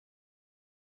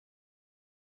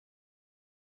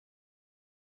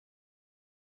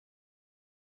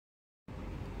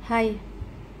Hi,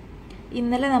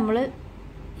 ഇന്നലെ നമ്മൾ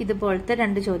ഇതുപോലത്തെ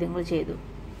രണ്ട് ചോദ്യങ്ങൾ ചെയ്തു.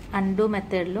 അൺഡു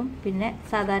മെത്തേഡിലും പിന്നെ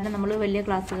സാധാരണ നമ്മൾ വലിയ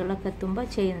ക്ലാസ്സുകളിലൊക്കെ എത്തുമ്പോൾ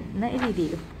ചെയ്യുന്ന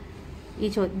രീതിയിലും.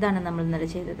 ഇതാണ് നമ്മൾ ഇന്നലെ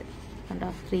ചെയ്തത്. കണ്ടോ,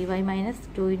 3y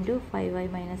 - 2 × 5y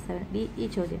 - 7 ഈ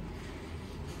ചോദ്യം.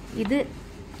 ഇത്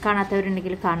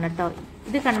കാണാത്തവരുണ്ടെങ്കിൽ കാണട്ടോ.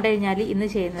 ഇത് കണ്ടു കഴിഞ്ഞാൽ ഇന്ന്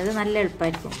ചെയ്യുന്നത് നല്ല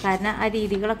എളുപ്പമായിരിക്കും. കാരണം ആ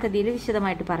രീതികളൊക്കെ ഇതിൽ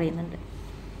വിശദമായിട്ട് പറയുന്നുണ്ട്.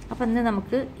 അപ്പം ഇന്ന്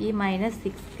നമുക്ക് ഈ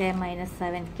 -6k -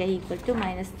 7k =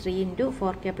 -3 ×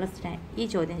 4k + 9 ഈ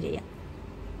ചോദ്യം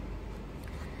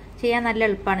ചെയ്യാൻ നല്ല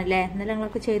എളുപ്പമാണല്ലേ. ഇന്നലെ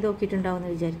നിങ്ങൾക്ക് ചെയ്ത് നോക്കിയിട്ടുണ്ടാവും എന്ന്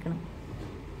വിചാരിക്കണം.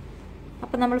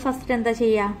 അപ്പം നമ്മൾ ഫസ്റ്റ് എന്താ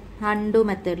ചെയ്യുക? അൺഡു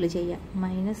മെത്തേഡിൽ ചെയ്യുക.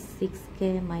 -6k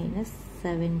 -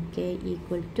 7k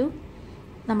 =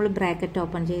 നമ്മൾ ബ്രാക്കറ്റ്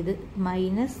ഓപ്പൺ ചെയ്ത്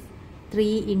 -3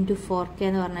 × 4k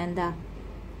എന്ന് പറഞ്ഞാൽ എന്താ?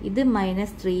 ഇത്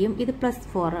 -3ഉം ഇത്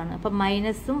 +4 ആണ്. അപ്പം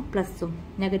മൈനസും പ്ലസും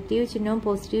നെഗറ്റീവ് ചിഹ്നവും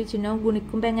പോസിറ്റീവ് ചിഹ്നവും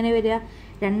ഗുണിക്കുമ്പോൾ എങ്ങനെ വരിക?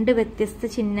 രണ്ട് വ്യത്യസ്ത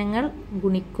ചിഹ്നങ്ങൾ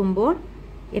ഗുണിക്കുമ്പോൾ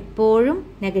എപ്പോഴും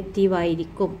നെഗറ്റീവ്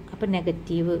ആയിരിക്കും. അപ്പം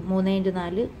നെഗറ്റീവ് 3 ×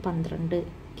 4 12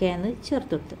 എന്ന്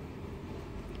ചേർത്ത് കൊടുത്ത്.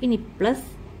 ഇനി പ്ലസ്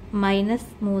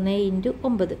 -3 ×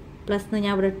 9 പ്ലസ് എന്ന്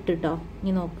ഞാൻ ഇവിടെ ഇട്ടിട്ടോ.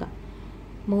 ഇനി നോക്കാം.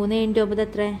 3 × 9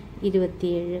 എത്ര?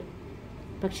 27.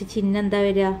 പക്ഷെ ചിഹ്നം എന്താ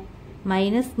വരിക?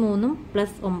 -3ഉം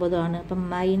 +9 ആണ്. അപ്പം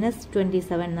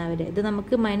 -27 എന്നാ വരിക. ഇത്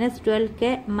നമുക്ക് -12k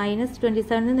 -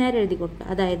 27 നേരെ എഴുതി കൊടുക്കുക.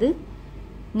 അതായത്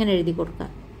ഇങ്ങനെ എഴുതി കൊടുക്കുക.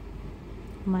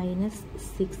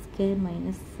 -6k -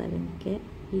 7k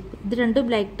ഇത് രണ്ടും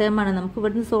ലൈക്ക് ടേം ആണ്. നമുക്ക്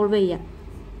ഇവിടുന്ന് സോൾവ് ചെയ്യാം.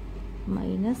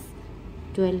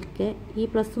 -12k ഈ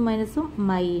പ്ലസും മൈനസും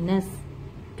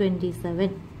 -27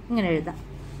 ഇങ്ങനെ എഴുതാം.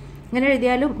 ഇങ്ങനെ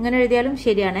എഴുതിയാലും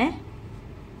ശരിയാണേ.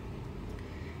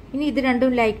 ഇനി ഇത്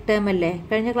രണ്ടും ലൈക്ക് ടേം അല്ലേ?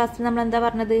 കഴിഞ്ഞ ക്ലാസ്സിൽ നമ്മൾ എന്താ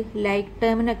പറഞ്ഞത്? ലൈക്ക്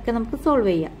ടേമിനൊക്കെ നമുക്ക് സോൾവ്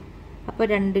ചെയ്യാം. അപ്പോൾ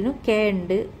രണ്ടിനും k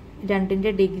ഉണ്ട്.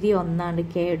 2ന്റെ ഡിഗ്രി 1 ആണ്.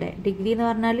 kയുടെ ഡിഗ്രി എന്ന്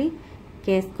പറഞ്ഞാൽ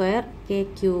k²,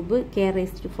 k³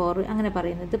 k⁴ അങ്ങനെ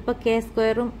പറയുന്നത്. ഇതിപ്പോൾ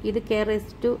k²ഉം ഇത് k⁴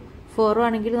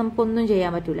 ആണെങ്കിൽ നമുക്കൊന്നും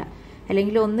ചെയ്യാൻ പറ്റില്ല.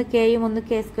 അല്ലെങ്കിൽ ഒന്ന് kയും ഒന്ന്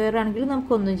k² ആണെങ്കിലും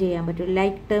നമുക്കൊന്നും ചെയ്യാൻ പറ്റില്ല.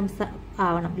 ലൈക്ക് ടേംസ്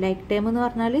ആവണം. ലൈക്ക് ടേം എന്ന്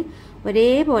പറഞ്ഞാൽ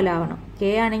ഒരേപോലെ ആവണം. k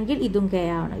ആണെങ്കിൽ ഇതും k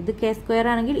ആവണം. ഇത് k²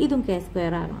 ആണെങ്കിൽ ഇതും k²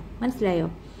 ആകണം. മനസ്സിലായോ?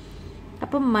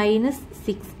 അപ്പം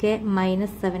 -6k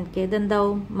 - 7k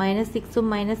ഇതെന്താവും? -6ഉം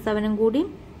 -7ഉം കൂടി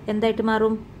എന്തായിട്ട്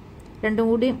മാറും? രണ്ടും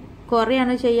കൂടി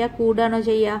കുറയാണോ ചെയ്യുക കൂടാണോ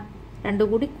ചെയ്യുക? രണ്ടും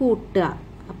കൂടി കൂട്ടുക.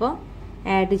 അപ്പോൾ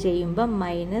ആഡ് ചെയ്യുമ്പോൾ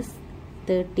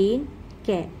 -13k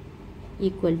 =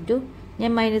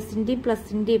 ഞാൻ മൈനസിൻ്റെയും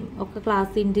പ്ലസിൻ്റെയും ഒക്കെ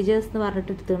ക്ലാസ് ഇൻറ്റിജേഴ്സ് എന്ന്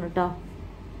പറഞ്ഞിട്ട് എടുത്താണ് കേട്ടോ.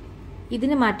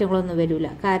 ഇതിന് മാറ്റങ്ങളൊന്നും വരില്ല.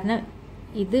 കാരണം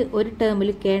ഇത് ഒരു ടേമിൽ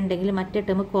k ഉണ്ടെങ്കിൽ മറ്റേ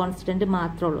ടേം കോൺസ്റ്റന്റ്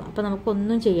മാത്രമേ ഉള്ളൂ. അപ്പം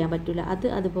നമുക്കൊന്നും ചെയ്യാൻ പറ്റില്ല. അത്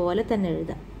അതുപോലെ തന്നെ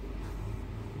എഴുതാം.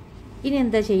 ഇനി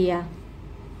എന്താ ചെയ്യുക?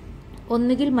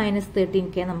 ഒന്നുകിൽ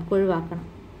 -13k നമുക്ക് ഒഴിവാക്കണം.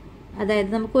 അതായത്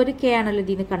നമുക്ക് ഒരു k ആണല്ലോ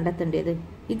ഇതിന് കണ്ടെത്തേണ്ടത്.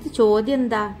 ഇത് ചോദ്യം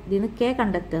എന്താ? ഇതിന് k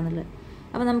കണ്ടെത്തുക എന്നുള്ളത്.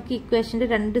 അപ്പം നമുക്ക് ഇക്വേഷൻ്റെ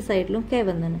രണ്ട് സൈഡിലും k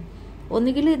വന്നാണ്.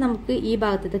 ഒന്നുകിൽ നമുക്ക് ഈ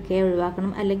ഭാഗത്തെ k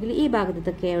ഒഴിവാക്കണം, അല്ലെങ്കിൽ ഈ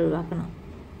ഭാഗത്തെ k ഒഴിവാക്കണം.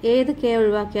 ഏത് k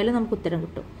ഒഴിവാക്കിയാലും നമുക്ക് ഉത്തരം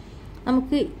കിട്ടും.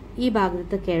 നമുക്ക് ഈ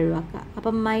ഭാഗത്തെ k ഒഴിവാക്കാം.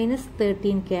 അപ്പം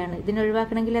 -13k ആണ്. ഇതിനെ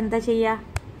ഒഴിവാക്കണമെങ്കിൽ എന്താ ചെയ്യുക?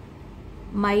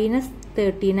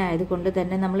 -13 ആയതുകൊണ്ട്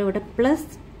തന്നെ നമ്മളിവിടെ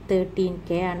 +13k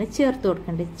ആണ് ചേർത്ത്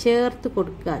കൊടുക്കേണ്ടത്. ചേർത്ത്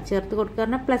കൊടുക്കുക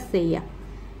പറഞ്ഞാൽ പ്ലസ് ചെയ്യുക.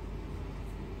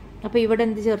 അപ്പോൾ ഇവിടെ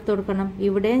എന്ത് ചേർത്ത് കൊടുക്കണം?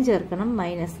 ഇവിടെയും ചേർക്കണം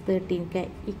 -13k.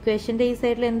 ഇക്വേഷൻ്റെ ഈ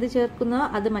സൈഡിൽ എന്ത് ചേർക്കുന്നോ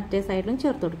അത് മറ്റേ സൈഡിലും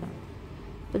ചേർത്ത് കൊടുക്കണം.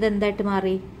 അപ്പോൾ ഇതെന്തായിട്ട്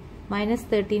മാറി?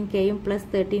 -13kയും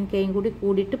 +13kയും കൂടി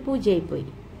കൂടിയിട്ട് 0 ആയിപ്പോയി.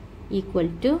 =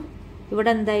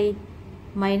 ഇവിടെ എന്തായി?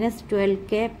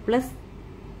 -12k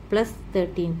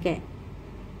 +13k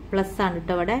പ്ലസ് ആണ്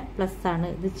കേട്ടോ. ഇവിടെ പ്ലസ് ആണ്.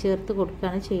 ഇത് ചേർത്ത്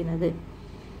കൊടുക്കുകയാണ് ചെയ്യുന്നത്.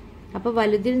 അപ്പോൾ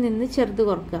വലുതിൽ നിന്ന് ചെറുത്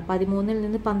കുറക്കുക. 13ൽ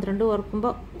നിന്ന് 12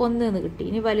 കുറക്കുമ്പോൾ 1 എന്ന് കിട്ടി.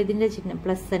 ഇനി വലുതിൻ്റെ ചിഹ്നം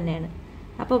പ്ലസ് തന്നെയാണ്.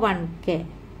 അപ്പോൾ 1k.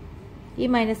 ഈ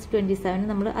 -27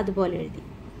 നമ്മൾ അതുപോലെ എഴുതി.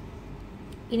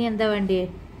 ഇനി എന്താ വേണ്ടിയേ?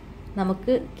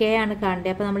 നമുക്ക് k ആണ്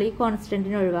കാണേണ്ടത്. അപ്പോൾ നമ്മൾ ഈ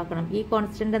കോൺസ്റ്റന്റിനെ ഒഴിവാക്കണം. ഈ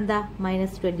കോൺസ്റ്റന്റ് എന്താ?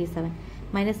 -27.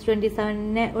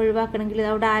 -27നെ ഒഴിവാക്കണമെങ്കിൽ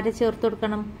അവിടെ ആരെ ചേർത്ത്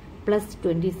കൊടുക്കണം?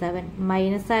 +27.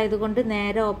 മൈനസ് ആയതുകൊണ്ട്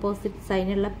നേരെ ഓപ്പോസിറ്റ്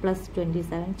സൈനുള്ള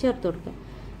 +27 ചേർത്ത് കൊടുക്കുക.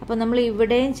 അപ്പോൾ നമ്മൾ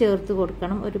ഇവിടെയും ചേർത്ത്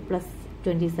കൊടുക്കണം ഒരു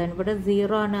 +27. ഇവിടെ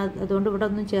 0 ആണ്, അതുകൊണ്ട് ഇവിടെ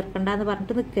ഒന്നും ചേർക്കണ്ട എന്ന്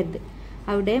പറഞ്ഞിട്ട് നിൽക്കരുത്.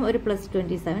 അവിടെയും ഒരു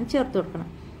 +27 ചേർത്ത് കൊടുക്കണം.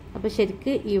 അപ്പോൾ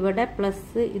ശരിക്ക് ഇവിടെ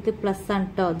പ്ലസ് ഇത് പ്ലസ് ആണ്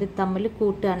കേട്ടോ. ഇത് തമ്മിൽ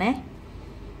കൂട്ടുകയാണേ.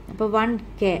 അപ്പോൾ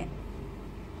 1k.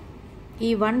 ഈ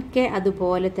 1k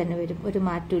അതുപോലെ തന്നെ വരും, ഒരു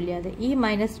മാറ്റമില്ലാതെ. ഈ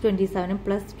 -27ഉം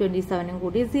 +27ഉം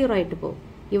കൂടി 0 ആയിട്ട് പോകും.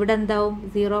 ഇവിടെ എന്താവും?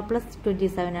 0 +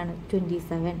 27 ആണ്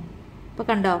 27. അപ്പോൾ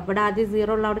കണ്ടോ, ഇവിടെ ആദ്യം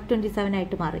 0 ഉള്ള അവിടെ 27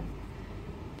 ആയിട്ട് മാറി.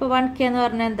 അപ്പോൾ 1k എന്ന്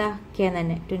പറഞ്ഞാൽ എന്താ? k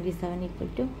തന്നെ. 27 =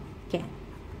 k.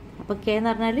 അപ്പോൾ k എന്ന്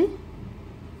പറഞ്ഞാൽ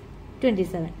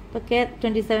 27. അപ്പോൾ k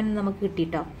 27 നമുക്ക്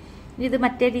കിട്ടിയിട്ടോ. ഇത്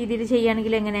മറ്റേ രീതിയിൽ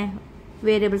ചെയ്യുകയാണെങ്കിൽ എങ്ങനെ?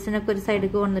 വേരിയബിൾസിനൊക്കെ ഒരു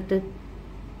സൈഡിലേക്ക് വന്നിട്ട്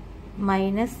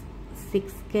മൈനസ്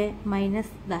 6k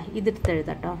മൈനസ് ഇതെടുത്ത്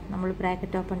എഴുതാം കേട്ടോ. നമ്മൾ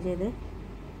ബ്രാക്കറ്റ് ഓപ്പൺ ചെയ്ത്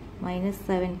minus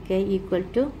 7k equal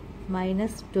to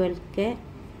minus 12k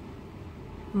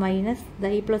minus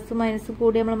ഈ പ്ലസ് മൈനസ്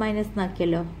കൂടി നമ്മൾ മൈനസ്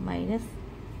ആക്കിയല്ലോ, മൈനസ്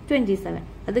 27.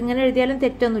 അതിങ്ങനെ എഴുതിയാലും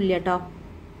തെറ്റൊന്നുമില്ല കേട്ടോ.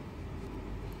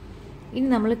 ഇനി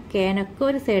നമ്മൾ കേനൊക്കെ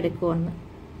ഒരു സൈഡിലേക്ക് വന്ന്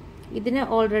ഇതിനെ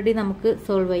ഓൾറെഡി നമുക്ക്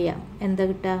സോൾവ് ചെയ്യാം. എന്താ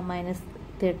കിട്ടുക? Minus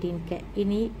 13k.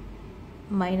 ഇനി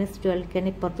മൈനസ് 12k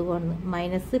ഇപ്പുറത്ത് വന്ന്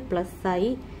മൈനസ് പ്ലസ്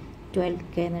ആയി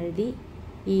 12k എന്ന് എഴുതി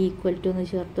ഈ ഈക്വൽ ടു എന്ന്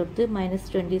ചേർത്ത് കൊടുത്ത് മൈനസ്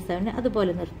 27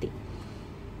 അതുപോലെ നിർത്തി.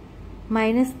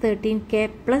 മൈനസ് 13k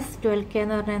പ്ലസ് 12k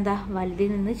എന്ന് പറഞ്ഞാൽ എന്താ? വലുതിൽ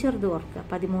നിന്ന് ചെറുത് കുറക്കുക.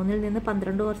 13 നിന്ന്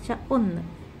 12 കുറച്ച 1,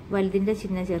 വലുതിൻ്റെ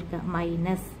ചിഹ്നം ചേർക്കുക,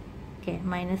 minus k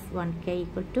minus 1k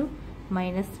equal to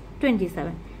minus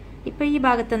 27. ഇപ്പം ഈ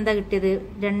ഭാഗത്ത് എന്താ കിട്ടിയത്?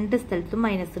 രണ്ട് സ്ഥലത്തും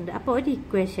മൈനസ് ഉണ്ട്. അപ്പോൾ ഒരു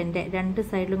ഇക്വേഷൻ്റെ രണ്ട്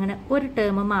സൈഡിലും ഇങ്ങനെ ഒരു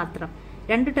ടേം മാത്രം,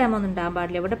 രണ്ട് ടേം ഒന്നും ഉണ്ടാകാൻ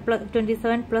പാടില്ല. ഇവിടെ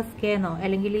 27 പ്ലസ് കെ എന്നോ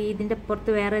അല്ലെങ്കിൽ ഇതിൻ്റെ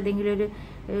പുറത്ത് വേറെ ഏതെങ്കിലും ഒരു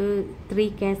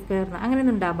 3k²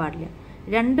 അങ്ങനെയൊന്നും ഉണ്ടാകാൻ പാടില്ല.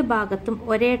 രണ്ട് ഭാഗത്തും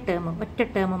ഒരേ ടേം, ഒറ്റ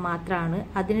ടേം മാത്രമാണ്.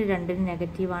 അതിന് രണ്ടിന്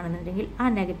നെഗറ്റീവ് ആണെന്നുണ്ടെങ്കിൽ ആ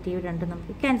നെഗറ്റീവ് രണ്ടും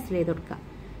നമുക്ക് ക്യാൻസൽ ചെയ്ത് കൊടുക്കാം.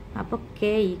 അപ്പോൾ k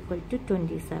ഈക്വൽ ടു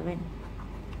 27.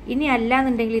 ഇനി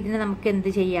അല്ലാന്നുണ്ടെങ്കിൽ ഇതിനെ നമുക്ക്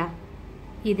എന്ത് ചെയ്യാം?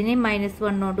 ഇതിനെ മൈനസ്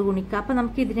 1 കൊണ്ട് ഗുണിക്കുക. അപ്പം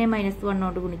നമുക്ക് ഇതിനെ മൈനസ് 1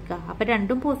 കൊണ്ട് ഗുണിക്കുക. അപ്പം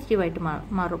രണ്ടും പോസിറ്റീവായിട്ട്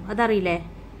മാറും. അതറിയില്ലേ?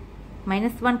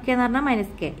 മൈനസ് 1k എന്ന് പറഞ്ഞാൽ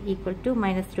minus k equal to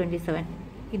minus 27.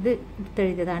 ഇത്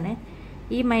എടുത്തെഴുതിയതാണ്.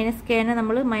 ഈ മൈനസ് kനെ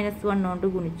നമ്മൾ മൈനസ് 1 കൊണ്ട്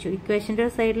ഗുണിച്ചു. ഇക്വേഷൻ്റെ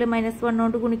സൈഡിൽ മൈനസ് 1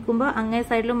 കൊണ്ട് ഗുണിക്കുമ്പോൾ അങ്ങേ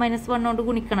സൈഡിലും മൈനസ് 1 കൊണ്ട്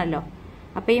ഗുണിക്കണമല്ലോ.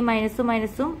 അപ്പോൾ ഈ മൈനസും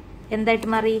മൈനസും എന്തായിട്ട്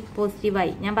മാറി?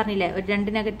 പോസിറ്റീവായി. ഞാൻ പറഞ്ഞില്ലേ, ഒരു രണ്ട്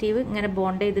നെഗറ്റീവ് ഇങ്ങനെ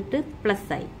ബോണ്ട് ചെയ്തിട്ട് പ്ലസ്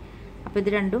ആയി. അപ്പോൾ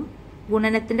ഇത് രണ്ടും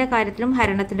ഗുണനത്തിൻ്റെ കാര്യത്തിലും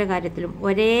ഹരണത്തിൻ്റെ കാര്യത്തിലും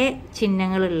ഒരേ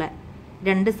ചിഹ്നങ്ങളുള്ള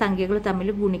രണ്ട് സംഖ്യകൾ തമ്മിൽ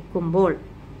ഗുണിക്കുമ്പോൾ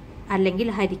അല്ലെങ്കിൽ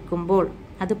ഹരിക്കുമ്പോൾ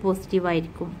അത്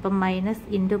പോസിറ്റീവായിരിക്കും. ഇപ്പം minus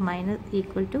into minus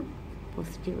equal to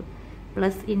positive,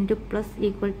 plus into plus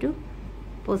equal to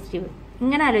positive.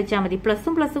 ഇങ്ങനെ ആലോചിച്ചാൽ മതി.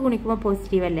 പ്ലസും പ്ലസ് ഗുണിക്കുമ്പോൾ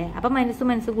പോസിറ്റീവ് അല്ലേ? അപ്പം മൈനസും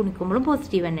മൈനസ് ഗുണിക്കുമ്പോഴും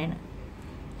പോസിറ്റീവ് തന്നെയാണ്.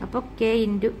 അപ്പോൾ k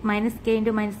ഇൻറ്റു മൈനസ്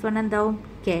 1 എന്താവും?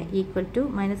 k equal to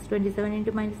minus 27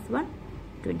 into minus 1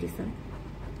 27.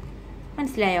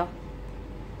 മനസ്സിലായോ?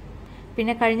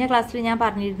 പിന്നെ കഴിഞ്ഞ ക്ലാസ്സിൽ ഞാൻ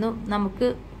പറഞ്ഞിരുന്നു നമുക്ക്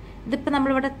ഇതിപ്പോൾ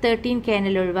നമ്മളിവിടെ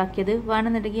 13k ഒഴിവാക്കിയത്,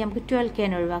 വേണമെന്നുണ്ടെങ്കിൽ നമുക്ക്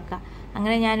 12k ഒഴിവാക്കാം.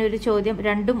 അങ്ങനെ ഞാനൊരു ചോദ്യം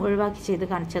രണ്ടും ഒഴിവാക്കി ചെയ്ത്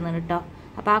കാണിച്ചു തന്നു കേട്ടോ.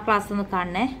 അപ്പോൾ ആ ക്ലാസ് ഒന്ന്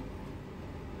കാണണേ.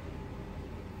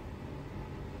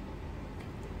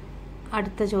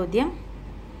 അടുത്ത ചോദ്യം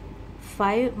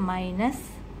 5 മൈനസ്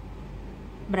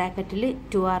ബ്രാക്കറ്റിൽ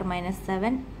 2r minus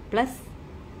 7 plus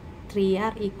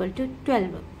 3r equal to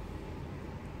 12.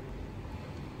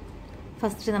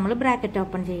 First നമ്മൾ ബ്രാക്കറ്റ്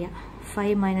ഓപ്പൺ ചെയ്യാം.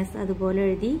 5 മൈനസ് അതുപോലെ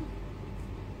എഴുതി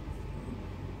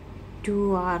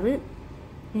 2r.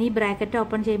 ഇനി ബ്രാക്കറ്റ്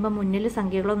ഓപ്പൺ ചെയ്യുമ്പോൾ മുന്നിൽ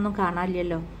സംഖ്യകളൊന്നും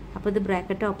കാണാനില്ലല്ലോ. അപ്പോൾ ഇത്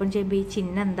ബ്രാക്കറ്റ് ഓപ്പൺ ചെയ്യുമ്പോൾ ഈ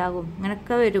ചിഹ്നം എന്താകും?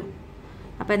 ഇങ്ങനെയൊക്കെ വരും.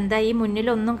 അപ്പോൾ എന്താ ഈ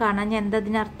മുന്നിലൊന്നും കാണാൻ എന്താ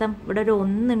അതിനർത്ഥം? ഇവിടെ ഒരു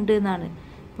 1 ഉണ്ട് എന്നാണ്.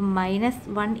 അപ്പം മൈനസ്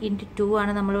 1 ഇൻറ്റു 2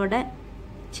 ആണ് നമ്മളിവിടെ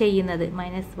ചെയ്യുന്നത്.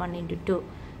 മൈനസ് 1 ഇൻറ്റു 2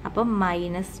 അപ്പം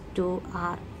മൈനസ്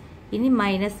 2r. ഇനി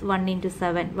minus 1 into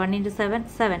 7, 1 into 7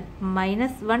 7,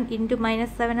 minus 1 into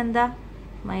minus 7 എന്താ?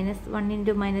 മൈനസ് 1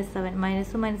 ഇൻറ്റു മൈനസ് 7,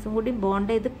 മൈനസും മൈനസും കൂടി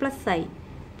ബോണ്ട് ചെയ്ത് പ്ലസ് ആയി,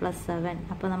 പ്ലസ് 7.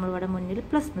 അപ്പോൾ നമ്മളിവിടെ മുന്നിൽ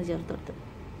പ്ലസ് എന്ന് ചേർത്ത് കൊടുത്തു.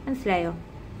 മനസ്സിലായോ?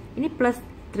 ഇനി പ്ലസ്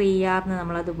 3r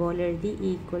നമ്മൾ അതുപോലെ എഴുതി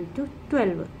ഈക്വൽ ടു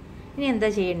 12. ഇനി എന്താ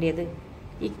ചെയ്യേണ്ടത്?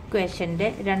 ഇക്വേഷൻ്റെ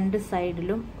രണ്ട്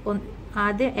സൈഡിലും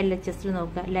ആദ്യം LHSൽ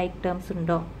നോക്കുക, ലൈക്ക് ടേംസ്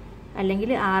ഉണ്ടോ അല്ലെങ്കിൽ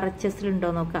RHSൽ ഉണ്ടോ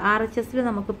നോക്കുക. RHSൽ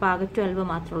നമുക്ക് പാകം 12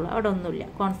 മാത്രമേ ഉള്ളൂ, അവിടെ ഒന്നുമില്ല,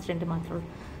 കോൺസ്റ്റൻറ്റ് മാത്രമേ ഉള്ളൂ.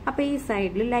 അപ്പോൾ ഈ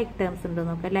സൈഡിൽ ലൈക്ക് ടേംസ് ഉണ്ടോ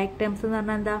നോക്കുക. ലൈക്ക് ടേംസ് എന്ന്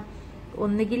പറഞ്ഞാൽ എന്താ?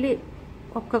 ഒന്നുകിൽ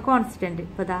ഒക്കെ കോൺസ്റ്റൻറ്റ്.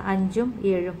 ഇപ്പോൾ ഇതാ 5ഉം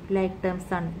 7ഉം ലൈക്ക് ടേംസ്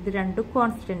ആണ്. ഇത് രണ്ടും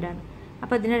കോൺസ്റ്റൻ്റ് ആണ്.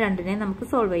 അപ്പോൾ ഇതിനെ രണ്ടിനെ നമുക്ക്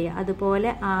സോൾവ് ചെയ്യാം. അതുപോലെ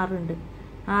r ഉണ്ട്.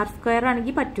 r²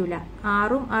 ആണെങ്കിൽ പറ്റൂല,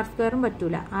 r-ഉം r²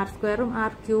 പറ്റൂല, r²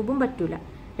 r³ പറ്റൂല.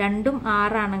 രണ്ടും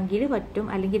r ആണെങ്കിൽ പറ്റും,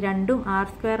 അല്ലെങ്കിൽ രണ്ടും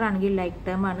r² ആണെങ്കിൽ ലൈക്ക്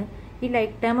ടേം ആണ്. ഈ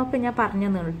ലൈക്ക് ടേം ഒക്കെ ഞാൻ പറഞ്ഞു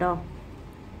തന്നു കേട്ടോ.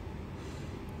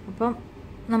 അപ്പം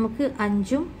നമുക്ക്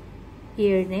 5ഉം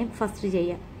 7നെയും ഫസ്റ്റ്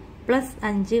ചെയ്യാം. പ്ലസ്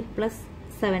 5 പ്ലസ്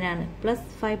 7 ആണ്. പ്ലസ്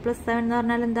 5 പ്ലസ് 7 എന്ന്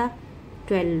പറഞ്ഞാൽ എന്താ?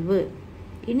 12.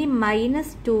 ഇനി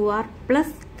മൈനസ് 2r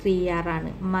പ്ലസ് 3r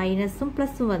ആണ്. മൈനസും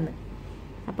പ്ലസും വന്ന്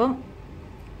അപ്പം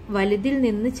വലുതിൽ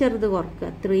നിന്ന് ചെറുത് കുറക്കുക.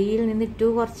 3യിൽ നിന്ന്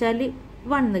 2 കുറച്ചാൽ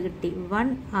 1 കിട്ടി.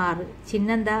 1r.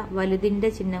 ചിഹ്നം എന്താ? വലുതിൻ്റെ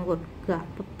ചിഹ്നം കൊടുക്കുക.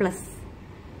 അപ്പോൾ പ്ലസ്.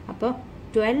 അപ്പോൾ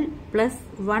 12 പ്ലസ്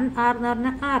 1r എന്ന്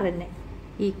പറഞ്ഞാൽ r തന്നെ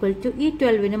ഈക്വൽ ടു ഈ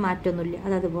 12ന് മാറ്റമൊന്നുമില്ല,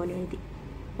 അത് അതുപോലെ എഴുതി.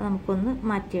 അപ്പോൾ നമുക്കൊന്ന്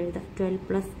മാറ്റി എഴുതാം. 12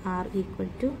 പ്ലസ് r ഈക്വൽ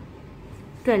ടു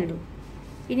 12.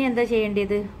 ഇനി എന്താ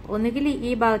ചെയ്യേണ്ടത്? ഒന്നുകിൽ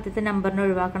ഈ ഭാഗത്തെ നമ്പറിനെ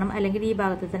ഒഴിവാക്കണം, അല്ലെങ്കിൽ ഈ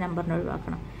ഭാഗത്തെ നമ്പറിനെ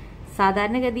ഒഴിവാക്കണം.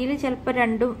 സാധാരണഗതിയിൽ ചിലപ്പോൾ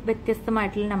രണ്ടും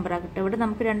വ്യത്യസ്തമായിട്ടുള്ള നമ്പറാകട്ടെ. ഇവിടെ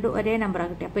നമുക്ക് രണ്ടും ഒരേ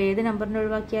നമ്പറാകട്ടെ. അപ്പോൾ ഏത് നമ്പറിനെ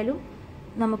ഒഴിവാക്കിയാലും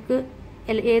നമുക്ക്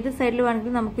ഏത് സൈഡിൽ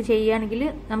വേണമെങ്കിലും നമുക്ക് ചെയ്യുകയാണെങ്കിൽ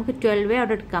നമുക്ക് 12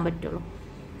 അവിടെ എടുക്കാൻ പറ്റുള്ളൂ.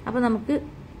 അപ്പോൾ നമുക്ക്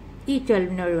ഈ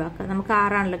 12നെ ഒഴിവാക്കാം. നമുക്ക്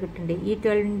 6 ആണല്ലോ കിട്ടണ്ടേ. ഈ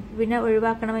 12നെ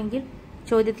ഒഴിവാക്കണമെങ്കിൽ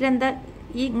ചോദ്യത്തിൽ എന്താ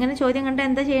ഈ ഇങ്ങനെ ചോദ്യം കണ്ടാൽ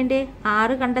എന്താ ചെയ്യേണ്ടേ?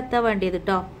 6 കണ്ടെത്താൻ വേണ്ടിയത്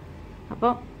കേട്ടോ.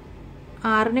 അപ്പോൾ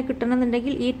 6നെ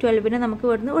കിട്ടണമെന്നുണ്ടെങ്കിൽ ഈ 12നെ നമുക്ക്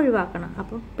ഇവിടുന്ന് ഒഴിവാക്കണം.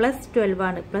 അപ്പോൾ +12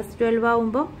 ആണ്. +12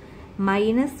 ആവുമ്പോൾ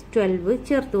 -12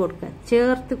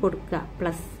 ചേർത്ത് കൊടുക്കുക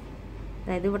പ്ലസ്,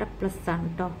 അതായത് ഇവിടെ പ്ലസ് ആണ്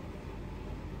കേട്ടോ.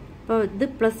 അപ്പോൾ ഇത്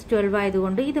 +12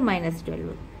 ആയതുകൊണ്ട് ഇത്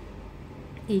 -12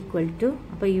 ഈക്വൽ ടു,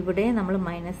 അപ്പോൾ ഇവിടെ നമ്മൾ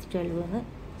 -12 എന്ന്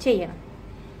ചെയ്യണം.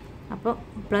 അപ്പോൾ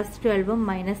 +12ഉം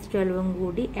 -12ഉം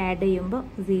കൂടി ആഡ് ചെയ്യുമ്പോൾ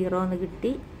 0 എന്ന്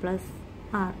കിട്ടി.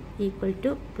 +r ഈക്വൽ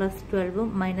ടു +12ഉം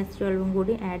 -12ഉം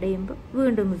കൂടി ആഡ് ചെയ്യുമ്പോൾ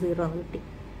വീണ്ടും 0 എന്ന് കിട്ടി.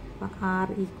 അപ്പോൾ r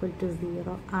ഈക്വൽ ടു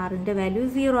 0. ആറിൻ്റെ വാല്യൂ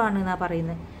 0 ആണെന്നാണ്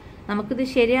പറയുന്നത്. നമുക്കിത്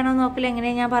ശരിയാണോ നോക്കൽ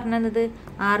എങ്ങനെയാണ് ഞാൻ പറഞ്ഞത്?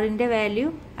 ആറിൻ്റെ വാല്യൂ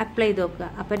അപ്ലൈ ചെയ്ത് നോക്കുക.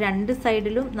 അപ്പോൾ രണ്ട്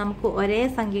സൈഡിലും നമുക്ക് ഒരേ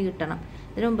സംഖ്യ കിട്ടണം.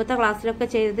 ഇതിന് മുമ്പത്തെ ക്ലാസ്സിലൊക്കെ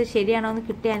ചെയ്തത് ശരിയാണോ എന്ന്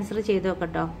കിട്ടിയ ആൻസർ ചെയ്ത്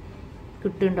നോക്കട്ടോ,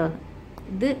 കിട്ടുന്നുണ്ടോന്ന്.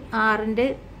 ഇത് ആറിൻ്റെ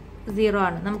 0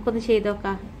 ആണ്. നമുക്കൊന്ന് ചെയ്ത്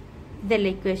നോക്കാം. ഇതല്ല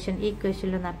ഇക്വേഷൻ, ഈ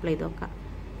ഇക്വേഷനിലൊന്ന് അപ്ലൈ ചെയ്ത് നോക്കാം.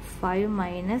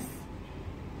 5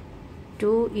 -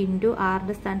 2 ×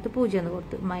 ആറിൻ്റെ സ്ഥാനത്ത് 0 എന്ന്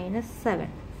കൊടുത്ത് -7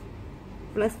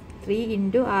 +3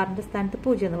 × ആറിൻ്റെ സ്ഥാനത്ത്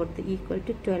 0 എന്ന് കൊടുത്ത് ഈക്വൽ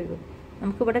ടു 12.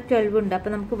 നമുക്കിവിടെ 12 ഉണ്ട്.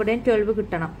 അപ്പോൾ നമുക്ക് ഇവിടെയും 12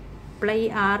 കിട്ടണം. അപ്പോൾ ഈ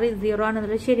 6 0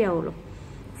 ആണെന്നുള്ളത് ശരിയാവുള്ളൂ.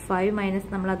 5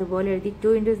 നമ്മൾ അതുപോലെ എഴുതി.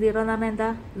 2 × 0 എന്ന് പറഞ്ഞാൽ എന്താ?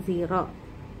 0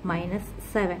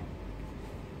 -7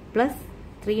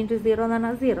 +3 × 0 എന്ന്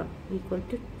പറഞ്ഞാൽ 0 ഈക്വൽ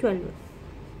ടു 12.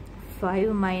 5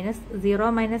 - 0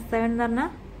 - 7 എന്ന് പറഞ്ഞാൽ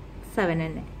 7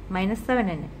 തന്നെ, -7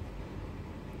 തന്നെ.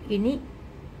 ഇനി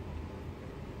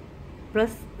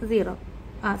 +0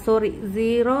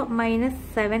 0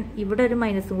 - 7, ഇവിടെ ഒരു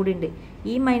മൈനസും കൂടി ഉണ്ട്.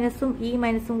 ഈ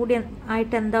മൈനസും കൂടി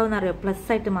ആയിട്ട് എന്താവും അറിയോ? പ്ലസ്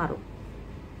ആയിട്ട് മാറും.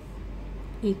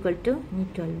 Equal to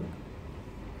 12.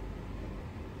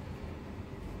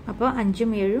 അപ്പോൾ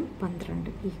 5ഉം 7ഉം 12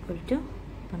 ഈക്വൽ ടു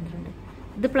 12.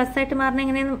 ഇത് പ്ലസ് ആയിട്ട് മാറണ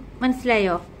എങ്ങനെയെന്ന്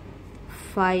മനസ്സിലായോ?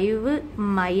 5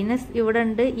 മൈനസ് ഇവിടെ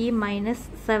ഉണ്ട്, ഈ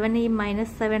 -7 ഈ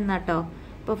 -7 എന്നാട്ടോ.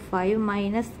 അപ്പോൾ 5 -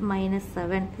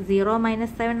 -7 0 -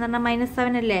 7 എന്ന് പറഞ്ഞാൽ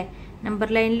 -7 അല്ലേ? നമ്പർ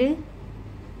ലൈനിൽ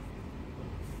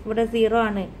ഇവിടെ 0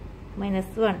 ആണ്.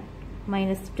 -1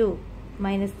 -2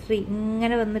 -3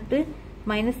 ഇങ്ങനെ വന്നിട്ട്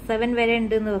 -7 വരെ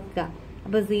ഉണ്ട് എന്ന് വെക്കുക.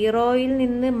 അപ്പോൾ 0യിൽ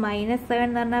നിന്ന് -7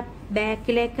 എന്ന് പറഞ്ഞാൽ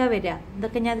ബാക്കിലേക്കാണ് വരിക.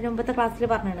 ഇതൊക്കെ ഞാൻ അതിന് മുമ്പത്തെ ക്ലാസ്സിൽ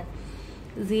പറഞ്ഞാണ്.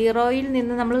 0യിൽ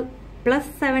നിന്ന് നമ്മൾ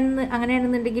 +7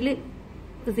 അങ്ങനെയാണെന്നുണ്ടെങ്കിൽ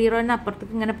 0ന്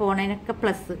അപ്പുറത്തേക്ക് ഇങ്ങനെ പോണതിനൊക്കെ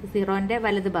പ്ലസ്, 0ന്റെ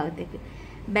വലത് ഭാഗത്തേക്ക്.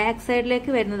 ബാക്ക്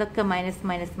സൈഡിലേക്ക് വരുന്നതൊക്കെ മൈനസ്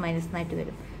ആയിട്ട്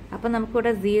വരും. അപ്പം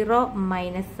നമുക്കിവിടെ 0 -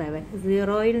 7,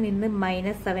 0യിൽ നിന്ന്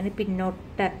 -7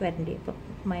 പിന്നോട്ട് വരേണ്ടി. അപ്പം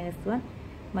 -1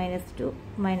 -2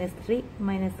 -3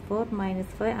 -4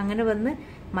 -5 അങ്ങനെ വന്ന്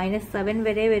 -7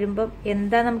 വരെ വരുമ്പം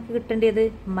എന്താ നമുക്ക് കിട്ടേണ്ടത്?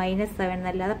 -7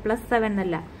 എന്നല്ലാതെ +7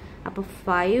 എന്നല്ല. അപ്പോൾ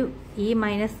 5 ഈ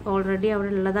മൈനസ് ഓൾറെഡി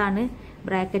അവിടെ ഉള്ളതാണ്,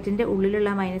 ബ്രാക്കറ്റിന്റെ ഉള്ളിലുള്ള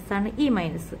മൈനസാണ് ഈ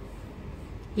മൈനസ്.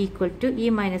 ഈക്വൽ ടു ഈ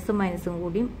മൈനസും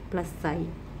കൂടിയും പ്ലസ് ആയി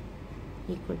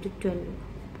ഈക്വൽ ടു 12.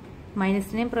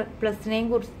 മൈനസിനെയും പ്ലസിനെയും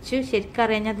കുറിച്ച് ശരിക്കും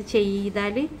അറിയാൻ അത്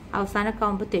ചെയ്താൽ അവസാനമൊക്കെ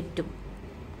ആകുമ്പോൾ തെറ്റും.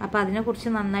 അപ്പം അതിനെക്കുറിച്ച്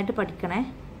നന്നായിട്ട് പഠിക്കണേ.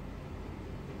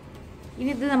 ഇനി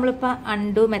ഇത് നമ്മളിപ്പോൾ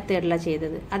അൺഡു മെത്തേഡിലാണ്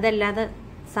ചെയ്തത്. അതല്ലാതെ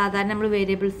സാധാരണ നമ്മൾ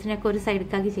വേരിയബിൾസിനൊക്കെ ഒരു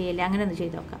സൈഡിലേക്കാക്കി ചെയ്യല്ലേ, അങ്ങനെ ഒന്ന്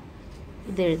ചെയ്ത് നോക്കാം.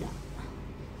 ഇത് എഴുതാം.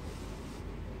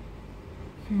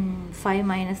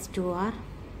 5 - 2r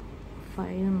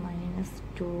 5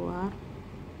 - 2r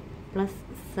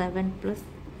 +7 +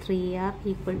 3r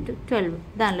equal to 12.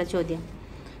 ഇതാണല്ലോ ചോദ്യം.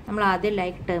 നമ്മൾ ആദ്യം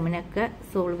ലൈക്ക് ടേമിനൊക്കെ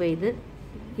സോൾവ് ചെയ്ത്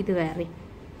ഇത് വേറെ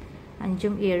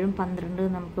 5ഉം 7ഉം 12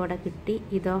 നമുക്കിവിടെ കിട്ടി.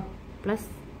 ഇതോ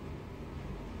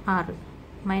 +6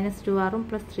 -2rഉം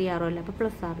 +3rഉം അല്ല, അപ്പോൾ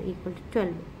 +6 ഈക്വൽ ടു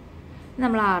 12.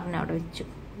 നമ്മൾ 6നെ അവിടെ വെച്ചു.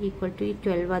 ഈക്വൽ ടു ഈ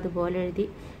 12 അതുപോലെ എഴുതി.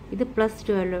 ഇത്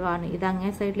 +12 ആണ്. ഇത് അങ്ങേ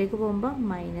സൈഡിലേക്ക് പോകുമ്പോൾ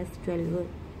 -12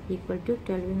 ഈക്വൽ ടു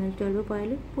 12 നിന്ന് 12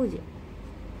 പോയാൽ 0.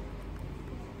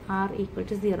 r equal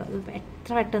to 0. ഇത്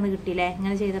എത്ര പെട്ടെന്ന് കിട്ടിയില്ലേ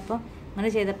ഇങ്ങനെ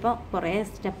ചെയ്തപ്പോൾ കുറേ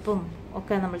സ്റ്റെപ്പും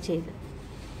ഒക്കെ നമ്മൾ ചെയ്ത്.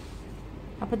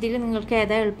 അപ്പോൾ ഇതിൽ നിങ്ങൾക്ക്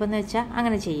ഏതാ എളുപ്പമെന്ന് വെച്ചാൽ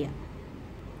അങ്ങനെ ചെയ്യാം.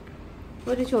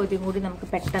 ഒരു ചോദ്യം കൂടി നമുക്ക്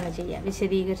പെട്ടെന്ന് ചെയ്യാം,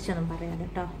 വിശദീകരിച്ചൊന്നും പറയാതെ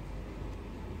കേട്ടോ.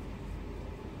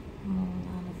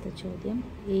 മൂന്നാമത്തെ ചോദ്യം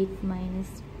 8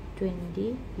 - 20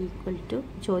 ഈക്വൽ ടു,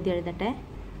 ചോദ്യം എഴുതട്ടെ,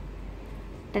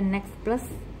 10x +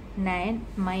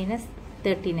 9 -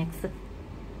 13x.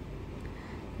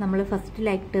 നമ്മൾ ഫസ്റ്റ്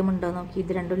ലൈക്ക് ടേം ഉണ്ടോ നോക്കി.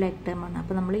 ഇത് രണ്ടും ലൈക്ക് ടേമാണ്.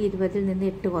 അപ്പോൾ നമ്മൾ 20ൽ നിന്ന്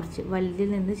 8 കുറച്ച്, വലുതിൽ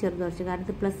നിന്ന് ചെറുത് കുറച്ച്. കാരണം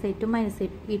ഇത് +8ഉം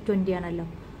 -8 ഈ 20 ആണല്ലോ.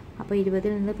 അപ്പോൾ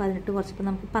 20ൽ നിന്ന് 18 കുറച്ചപ്പോൾ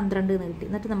നമുക്ക് 12 എന്ന് കിട്ടി.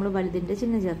 എന്നിട്ട് നമ്മൾ വലുതിൻ്റെ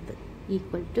ചിഹ്നം ചേർത്ത്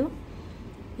ഈക്വൽ ടു,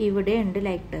 ഇവിടെ ഉണ്ട്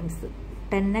ലൈക്ക് ടേംസ്.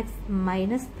 10x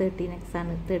 - 13x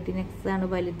ആണ്. 13x ആണ്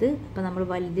വലുത്. അപ്പോൾ നമ്മൾ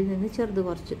വലുതിൽ നിന്ന് ചെറുത്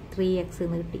കുറച്ച് 3x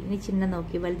എന്ന് കിട്ടി. ഇനി ചിഹ്നം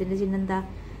നോക്കി. വലുതിൻ്റെ ചിഹ്നം എന്താ?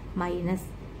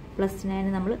 +9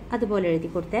 നമ്മൾ അതുപോലെ എഴുതി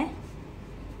കൊടുത്തേ.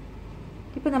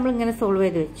 ഇപ്പോൾ നമ്മളിങ്ങനെ സോൾവ്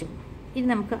ചെയ്ത് വെച്ചു. ഇനി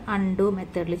നമുക്ക് അൺഡു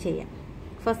മെത്തേഡിൽ ചെയ്യാം.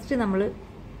 ഫസ്റ്റ് നമ്മൾ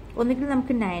ഒന്നുകിൽ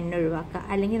നമുക്ക് 9 ഒഴിവാക്കാം,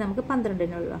 അല്ലെങ്കിൽ നമുക്ക്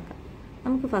 12 ഒഴിവാക്കാം.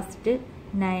 നമുക്ക് ഫസ്റ്റ്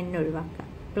 9 ഒഴിവാക്കാം.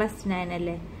 +9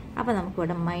 അല്ലേ, അപ്പോൾ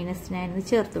നമുക്കിവിടെ -9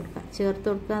 ചേർത്ത് കൊടുക്കാം. ചേർത്ത്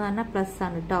കൊടുക്കുക എന്ന് പറഞ്ഞാൽ പ്ലസ്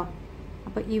ആണ് കേട്ടോ.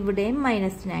 അപ്പോൾ ഇവിടെയും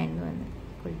 -9 വന്ന്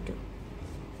ഈക്വൽ ടു.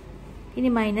 ഇനി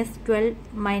 -12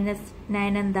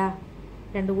 -9 എന്താ,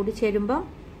 രണ്ടും കൂടി ചേരുമ്പോൾ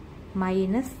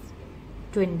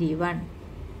 -21.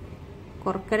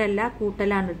 കുറക്കലല്ല,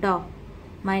 കൂട്ടലാണ് കേട്ടോ.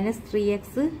 -3x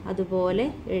അതുപോലെ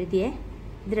എഴുതിയേ,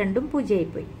 ഇത് രണ്ടും 0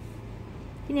 ആയിപ്പോയി.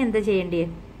 ഇനി എന്താ ചെയ്യേണ്ടത്,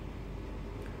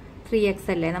 3x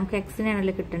അല്ലേ, നമുക്ക്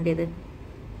എക്സിനാണല്ലോ കിട്ടേണ്ടത്.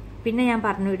 പിന്നെ ഞാൻ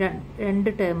പറഞ്ഞു രണ്ട്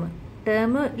ടേം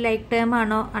ലൈക്ക് ടേം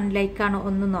ആണോ അൺലൈക്ക് ആണോ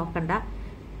ഒന്നും നോക്കണ്ട.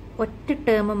 ഒറ്റ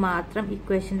ടേം മാത്രം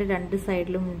ഇക്വേഷൻ്റെ രണ്ട്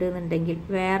സൈഡിലും ഉണ്ട് എന്നുണ്ടെങ്കിൽ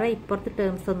വേറെ ഇപ്പുറത്ത്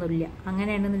ടേംസ് ഒന്നുമില്ല,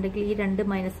 അങ്ങനെയാണെന്നുണ്ടെങ്കിൽ ഈ രണ്ട്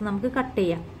മൈനസ് നമുക്ക് കട്ട്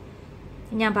ചെയ്യാം.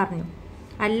 ഞാൻ പറഞ്ഞു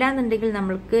അല്ലാന്നുണ്ടെങ്കിൽ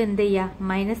നമ്മൾക്ക് എന്ത് ചെയ്യാം,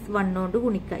 -1 കൊണ്ട്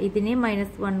ഗുണിക്കുക. ഇതിനെയും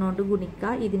 -1 കൊണ്ട്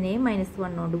ഗുണിക്കുക, ഇതിനെയും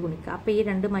 -1 കൊണ്ട് ഗുണിക്കുക. അപ്പോൾ ഈ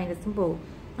രണ്ട് മൈനസും പോകും.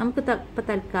 നമുക്ക് ഇപ്പം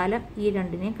തൽക്കാലം ഈ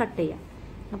രണ്ടിനെയും കട്ട് ചെയ്യാം.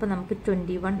 അപ്പോൾ നമുക്ക്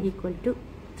 21 =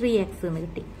 3x എന്ന്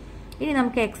കിട്ടി. ഇനി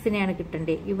നമുക്ക് എക്സിനെയാണ്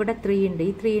കിട്ടേണ്ടത്. ഇവിടെ 3 ഉണ്ട്.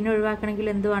 ഈ 3നെ ഒഴിവാക്കണമെങ്കിൽ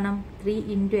എന്ത് വേണം, 3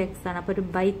 × x ആണ്. അപ്പോൾ ഒരു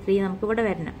 /3 നമുക്ക് ഇവിടെ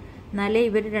വരണം, എന്നാലേ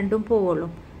ഇവർ രണ്ടും പോവുള്ളൂ.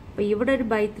 അപ്പോൾ ഇവിടെ ഒരു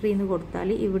 /3 എന്ന് കൊടുത്താൽ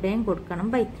ഇവിടെയും കൊടുക്കണം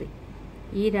 /3.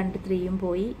 ഈ രണ്ട് 3യും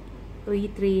പോയി. ഈ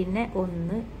 3നെ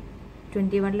 1,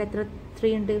 21ൽ എത്ര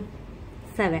 3 ഉണ്ട്,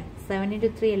 7. 7 ×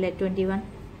 3 അല്ലേ 21.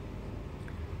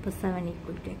 അപ്പോൾ 7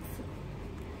 = x.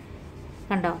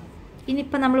 കണ്ടോ,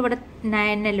 ഇനിയിപ്പോൾ നമ്മളിവിടെ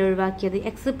 9 അല്ലേ ഒഴിവാക്കിയത്,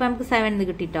 എക്സ് ഇപ്പം നമുക്ക് 7 എന്ന്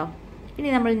കിട്ടിട്ടോ. ഇനി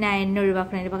നമ്മൾ 9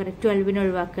 ഒഴിവാക്കണതിന് പകരം 12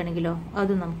 ഒഴിവാക്കുകയാണെങ്കിലോ,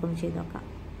 അതും നമുക്കൊന്ന് ചെയ്ത് നോക്കാം.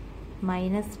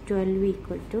 -12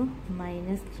 =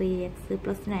 -3x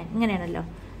 + 9. ഇങ്ങനെയാണല്ലോ.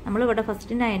 നമ്മളിവിടെ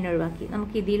ഫസ്റ്റ് 9 ഒഴിവാക്കി,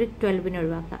 നമുക്ക് ഇതിൽ 12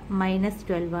 ഒഴിവാക്കാം.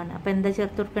 -12 ആണ്. അപ്പോൾ എന്താ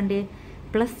ചേർത്ത് കൊടുക്കേണ്ടത്,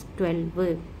 +12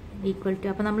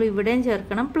 = അപ്പോൾ നമ്മൾ ഇവിടെയും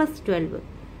ചേർക്കണം +12.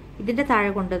 ഇതിൻ്റെ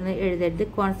താഴെ കൊണ്ടുവന്ന് എഴുതരുത്,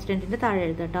 കോൺസ്റ്റൻറ്റിൻ്റെ താഴെ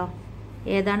എഴുതാം കേട്ടോ.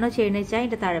 ഏതാണോ ചെയ്യുന്നത് വെച്ചാൽ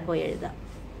അതിൻ്റെ താഴെ പോയി എഴുതാം.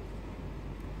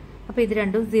 അപ്പോൾ ഇത്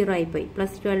രണ്ടും 0 ആയിപ്പോയി.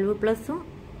 +12 പ്ലസും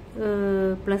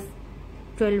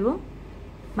 +12ഉം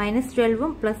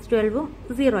 -12ഉം +12ഉം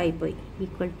 0 ആയിപ്പോയി. =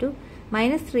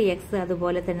 -3x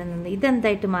അതുപോലെ തന്നെ നിന്ന്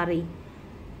ഇതെന്തായിട്ട് മാറി,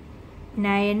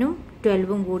 9ഉം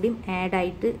 12ഉം കൂടിയും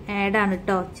ആഡാണ്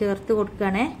കേട്ടോ, ചേർത്ത്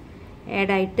കൊടുക്കുകയാണേ.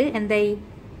 ആഡായിട്ട് എന്തായി,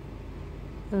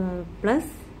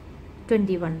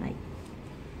 +21 ആയി.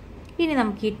 ഇനി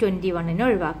നമുക്ക് ഈ 21നെ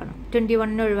ഒഴിവാക്കണം.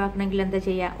 21നെ ഒഴിവാക്കണമെങ്കിൽ എന്താ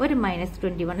ചെയ്യുക, ഒരു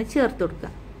 -21 ചേർത്ത് കൊടുക്കുക.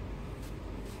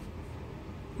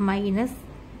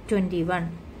 -21.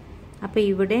 അപ്പോൾ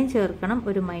ഇവിടെയും ചേർക്കണം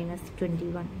ഒരു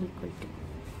 -21 =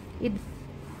 ഇത്.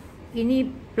 ഇനി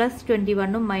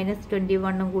 +21ഉം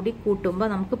 -21ഉം കൂടി കൂട്ടുമ്പോൾ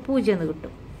നമുക്ക് 0 എന്ന്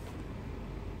കിട്ടും.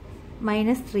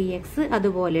 -3x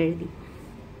അതുപോലെ എഴുതി.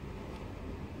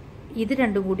 ഇത്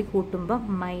രണ്ടും കൂടി കൂട്ടുമ്പോൾ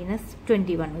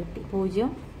 -21 കിട്ടി. 0,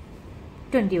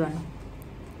 21.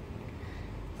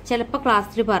 ചിലപ്പോൾ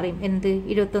ക്ലാസ്സിൽ പറയും എന്ത്,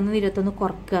 21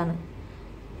 കുറക്കുകയെന്ന്.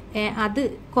 അത്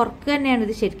കുറക്കുക തന്നെയാണ്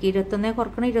ഇത് ശരിക്കും. 21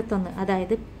 കുറക്കണം 21.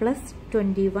 അതായത്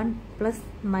 +21 +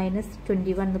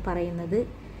 -21 എന്ന് പറയുന്നത്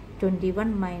 21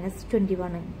 -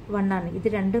 21 ആണ്. ഇത്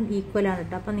രണ്ടും ഈക്വൽ ആണ്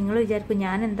കേട്ടോ. അപ്പം നിങ്ങൾ വിചാരിക്കും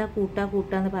ഞാൻ എന്താ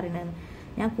കൂട്ടാന്ന് പറയുന്നത്.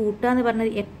 ഞാൻ കൂട്ടാന്ന്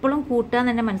പറഞ്ഞത് എപ്പോഴും കൂട്ടാന്ന്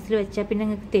തന്നെ മനസ്സിൽ വെച്ചാൽ പിന്നെ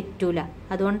നിങ്ങൾക്ക് തെറ്റൂല.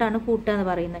 അതുകൊണ്ടാണ് കൂട്ടാന്ന്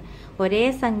പറയുന്നത്. ഒരേ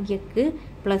സംഖ്യക്ക്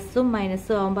പ്ലസും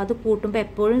മൈനസും ആകുമ്പോൾ അത് കൂട്ടുമ്പോൾ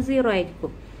എപ്പോഴും 0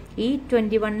 ആയിരിക്കും. ഈ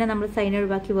 21നെ നമ്മൾ സൈൻ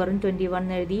ഒഴിവാക്കി വെറും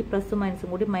 21 എഴുതി, പ്ലസും മൈനസും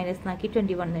കൂടി മൈനസിനാക്കി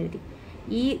 21 എഴുതി.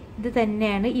 ഈ ഇത്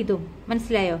തന്നെയാണ് ഇതും.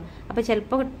 മനസ്സിലായോ? അപ്പോൾ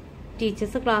ചിലപ്പോൾ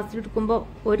ടീച്ചേഴ്സ് ക്ലാസ്സിൽ എടുക്കുമ്പോൾ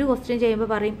ഒരു ക്വസ്റ്റ്യൻ ചെയ്യുമ്പോൾ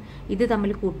പറയും ഇത്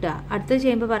തമ്മിൽ കൂട്ടുക, അടുത്തത്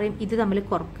ചെയ്യുമ്പോൾ പറയും ഇത് തമ്മിൽ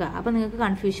കുറക്കുക. അപ്പോൾ നിങ്ങൾക്ക്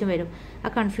കൺഫ്യൂഷൻ വരും. ആ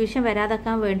കൺഫ്യൂഷൻ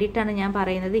വരാതാക്കാൻ വേണ്ടിയിട്ടാണ് ഞാൻ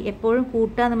പറയുന്നത് എപ്പോഴും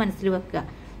കൂട്ടുക എന്ന് മനസ്സിൽ വെക്കുക.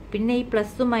 പിന്നെ ഈ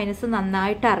പ്ലസും മൈനസും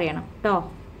നന്നായിട്ട് അറിയണം കേട്ടോ.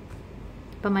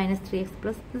 അപ്പോൾ -3x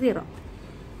 + 0.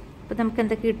 അപ്പോൾ നമുക്ക്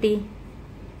എന്തൊക്കെ കിട്ടി,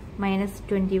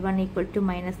 -21 =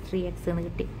 -3x എന്ന്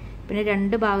കിട്ടി. പിന്നെ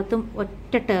രണ്ട് ഭാഗത്തും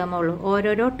ഒറ്റ ടേമുള്ളൂ,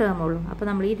 ഓരോരോ ടേമുള്ളൂ. അപ്പോൾ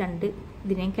നമ്മൾ ഈ രണ്ട്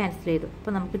ഇതിനെയും ക്യാൻസൽ ചെയ്തു.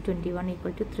 അപ്പോൾ നമുക്ക് 21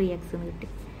 = 3x എന്ന് കിട്ടി.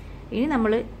 ഇനി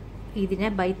നമ്മൾ ഇതിനെ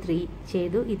 /3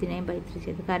 ചെയ്തു, ഇതിനെയും /3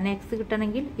 ചെയ്തു. കാരണം x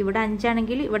കിട്ടണമെങ്കിൽ ഇവിടെ 5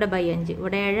 ആണെങ്കിൽ ഇവിടെ /5,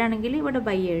 ഇവിടെ 7 ആണെങ്കിൽ ഇവിടെ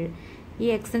 /7. ഈ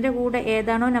എക്സിൻ്റെ കൂടെ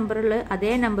ഏതാണോ നമ്പറുള്ളത്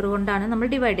അതേ നമ്പർ കൊണ്ടാണ് നമ്മൾ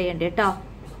ഡിവൈഡ് ചെയ്യേണ്ടത് കേട്ടോ.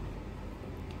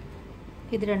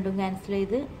 ഇത് രണ്ടും ക്യാൻസൽ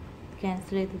ചെയ്തത്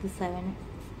 7.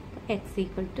 x =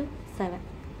 7.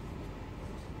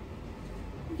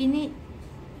 ഇനി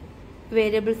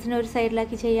വേരിയബിൾസിനെ ഒരു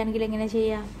സൈഡിലാക്കി ചെയ്യുകയാണെങ്കിൽ എങ്ങനെ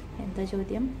ചെയ്യാം, എന്താ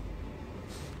ചോദ്യം?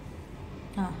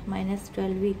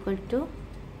 -12 =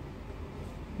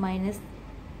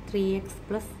 -3x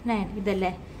 + 9.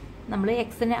 ഇതല്ലേ, നമ്മൾ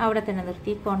എക്സിനെ അവിടെ തന്നെ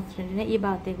നിർത്തി, കോൺസ്റ്റൻറ്റിനെ ഈ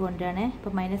ഭാഗത്തേക്ക് കൊണ്ടുവരാണ്.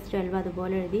 അപ്പോൾ -12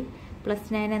 അതുപോലെ എഴുതി,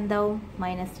 +9 എന്താവും,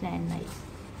 -9 ആയി.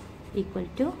 =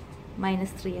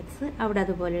 -3x അവിടെ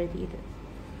അതുപോലെ എഴുതിയത്.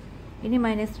 ഇനി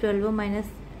 -12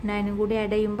 -9 കൂടി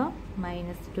ആഡ് ചെയ്യുമ്പോൾ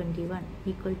 -21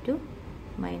 ഈക്വൽ ടു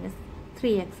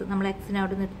 -3x. നമ്മൾ എക്സിനെ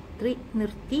അവിടെ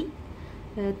നിർത്തി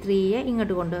 3യെ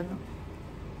ഇങ്ങോട്ട് കൊണ്ടുവന്നു.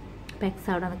 അപ്പം എക്സ്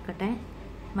അവിടെ നിൽക്കട്ടെ.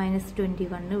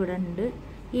 -21 ഇവിടെ ഉണ്ട്.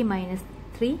 ഈ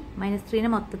 -3നെ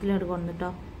മൊത്തത്തിൽ ഇങ്ങോട്ട് കൊണ്ടു കേട്ടോ.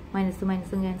 മൈനസും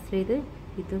ക്യാൻസൽ ചെയ്ത്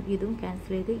ഇതും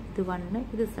ക്യാൻസൽ ചെയ്ത് ഇത് 1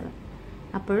 ഇത് 7.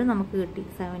 അപ്പോഴും നമുക്ക് കിട്ടി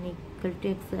 7 ഈക്വൽ ടു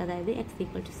എക്സ്, അതായത് x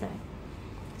ഈക്വൽ ടു 7.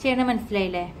 ചെയ്യണ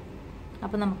മനസ്സിലായില്ലേ?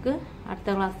 അപ്പോൾ നമുക്ക് അടുത്ത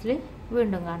ക്ലാസ്സിൽ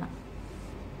വീണ്ടും കാണാം.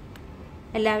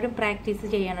 എല്ലാവരും പ്രാക്ടീസ്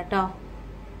ചെയ്യണം കേട്ടോ.